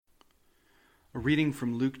A reading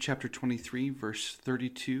from Luke chapter 23, verse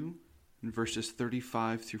 32 and verses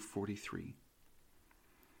 35 through 43.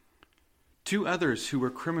 Two others who were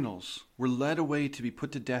criminals were led away to be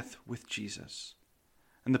put to death with Jesus.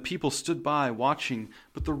 And the people stood by watching,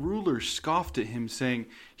 but the rulers scoffed at him, saying,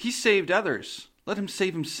 "He saved others. Let him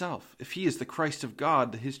save himself, if he is the Christ of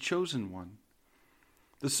God, his chosen one."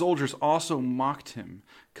 The soldiers also mocked him,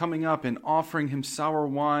 coming up and offering him sour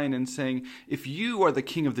wine and saying, "If you are the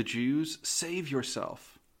king of the Jews, save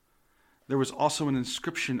yourself." There was also an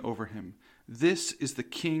inscription over him, "This is the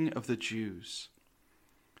King of the Jews."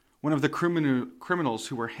 One of the criminals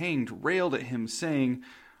who were hanged railed at him, saying,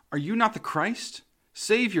 "Are you not the Christ?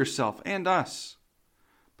 Save yourself and us."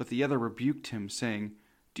 But the other rebuked him, saying,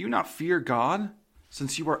 "Do you not fear God,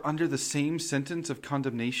 since you are under the same sentence of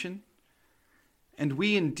condemnation? And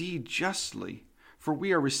we indeed justly, for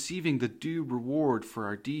we are receiving the due reward for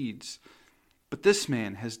our deeds. But this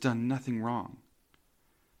man has done nothing wrong."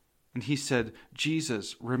 And he said,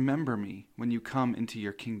 "Jesus, remember me when you come into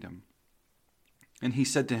your kingdom." And he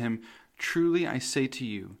said to him, "Truly I say to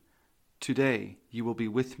you, today you will be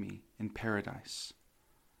with me in paradise."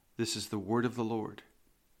 This is the word of the Lord.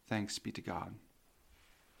 Thanks be to God.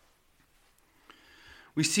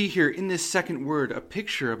 We see here in this second word a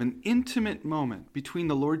picture of an intimate moment between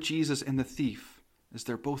the Lord Jesus and the thief as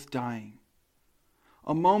they're both dying.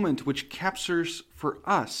 A moment which captures for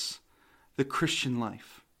us the Christian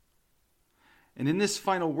life. And in this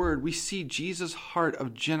final word, we see Jesus' heart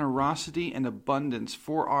of generosity and abundance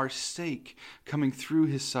for our sake coming through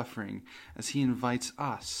his suffering as he invites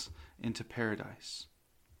us into paradise.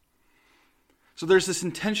 So there's this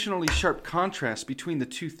intentionally sharp contrast between the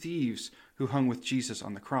two thieves who hung with Jesus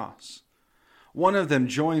on the cross. One of them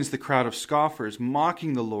joins the crowd of scoffers,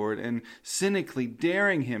 mocking the Lord and cynically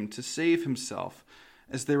daring him to save himself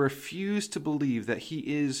as they refuse to believe that he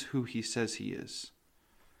is who he says he is.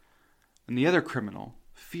 And the other criminal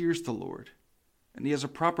fears the Lord, and he has a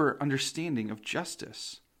proper understanding of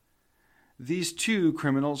justice. These two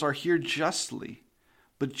criminals are here justly,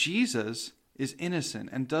 but Jesus is innocent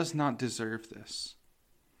and does not deserve this.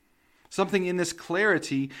 Something in this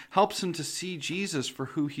clarity helps him to see Jesus for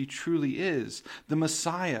who he truly is, the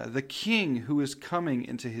Messiah, the King who is coming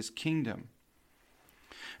into his kingdom.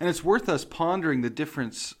 And it's worth us pondering the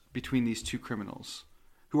difference between these two criminals,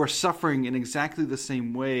 who are suffering in exactly the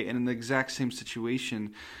same way and in the exact same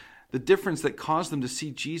situation, the difference that caused them to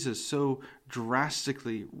see Jesus so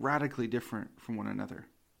drastically, radically different from one another.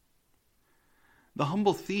 The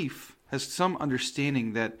humble thief has some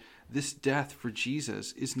understanding that this death for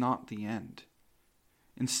Jesus is not the end.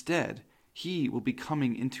 Instead, he will be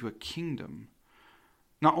coming into a kingdom.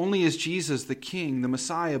 Not only is Jesus the King, the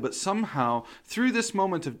Messiah, but somehow, through this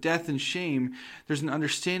moment of death and shame, there's an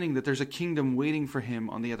understanding that there's a kingdom waiting for him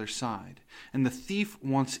on the other side. And the thief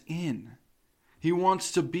wants in. He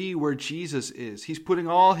wants to be where Jesus is. He's putting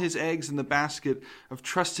all his eggs in the basket of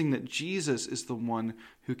trusting that Jesus is the one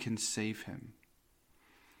who can save him.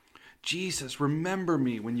 "Jesus, remember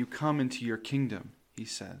me when you come into your kingdom," he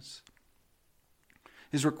says.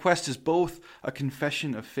 His request is both a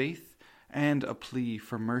confession of faith and a plea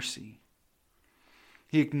for mercy.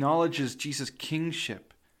 He acknowledges Jesus'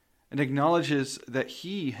 kingship and acknowledges that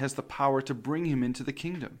he has the power to bring him into the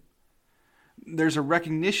kingdom. There's a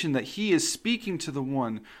recognition that he is speaking to the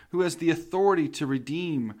one who has the authority to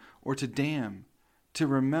redeem or to damn, to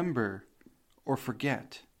remember or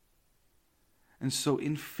forget. And so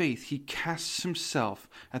in faith, he casts himself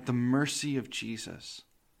at the mercy of Jesus.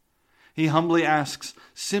 He humbly asks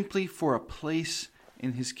simply for a place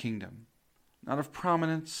in his kingdom, not of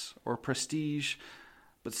prominence or prestige,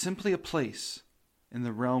 but simply a place in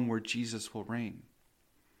the realm where Jesus will reign.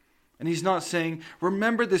 And he's not saying,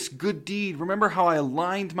 "Remember this good deed, remember how I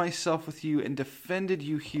aligned myself with you and defended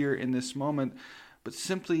you here in this moment," but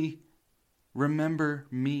simply, "Remember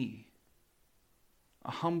me." A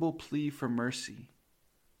humble plea for mercy.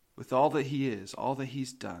 With all that he is, all that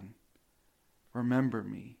he's done, remember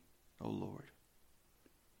me, O Lord.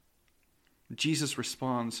 Jesus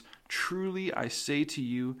responds, "Truly I say to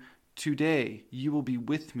you, today you will be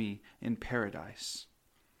with me in paradise."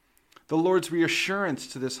 The Lord's reassurance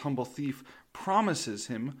to this humble thief promises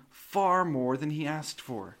him far more than he asked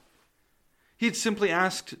for. He had simply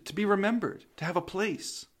asked to be remembered, to have a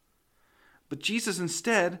place. But Jesus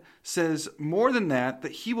instead says more than that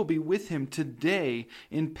he will be with him today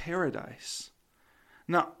in paradise.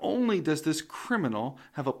 Not only does this criminal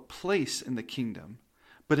have a place in the kingdom,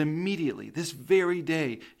 but immediately, this very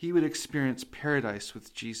day, he would experience paradise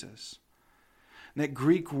with Jesus. And that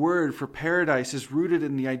Greek word for paradise is rooted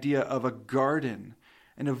in the idea of a garden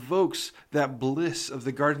and evokes that bliss of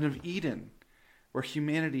the Garden of Eden. where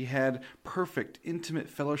humanity had perfect, intimate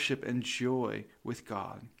fellowship and joy with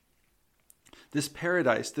God. This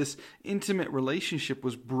paradise, this intimate relationship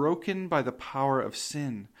was broken by the power of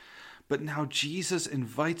sin, but now Jesus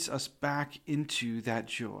invites us back into that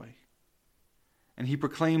joy. And he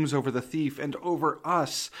proclaims over the thief and over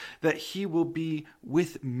us that he will be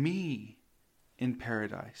with me in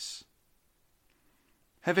paradise.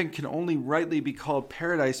 Heaven can only rightly be called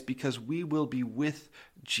paradise because we will be with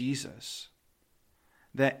Jesus.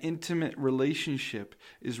 That intimate relationship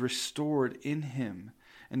is restored in him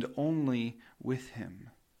and only with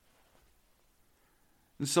him.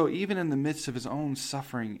 And so even in the midst of his own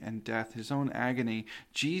suffering and death, his own agony,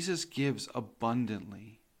 Jesus gives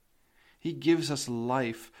abundantly. He gives us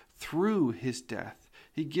life through his death.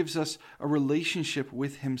 He gives us a relationship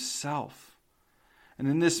with himself. And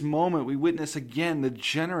in this moment, we witness again the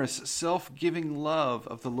generous, self-giving love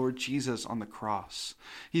of the Lord Jesus on the cross.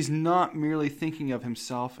 He's not merely thinking of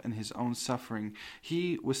himself and his own suffering.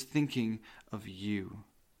 He was thinking of you.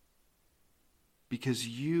 Because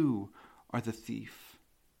you are the thief.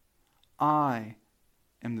 I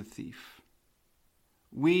am the thief.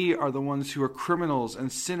 We are the ones who are criminals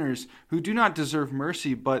and sinners who do not deserve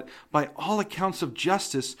mercy, but by all accounts of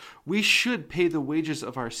justice, we should pay the wages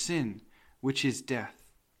of our sin, which is death.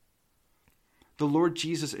 The Lord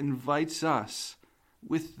Jesus invites us,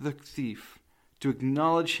 with the thief, to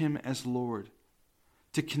acknowledge him as Lord,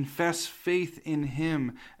 to confess faith in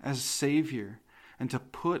him as Savior, and to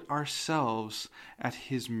put ourselves at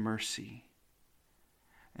his mercy.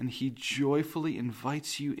 And he joyfully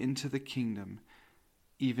invites you into the kingdom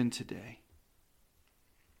even today.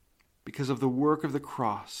 Because of the work of the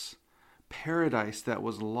cross, paradise that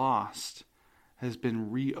was lost has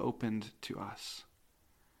been reopened to us.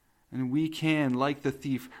 And we can, like the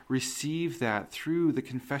thief, receive that through the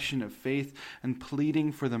confession of faith and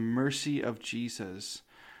pleading for the mercy of Jesus,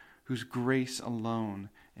 whose grace alone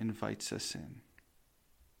invites us in.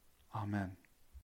 Amen.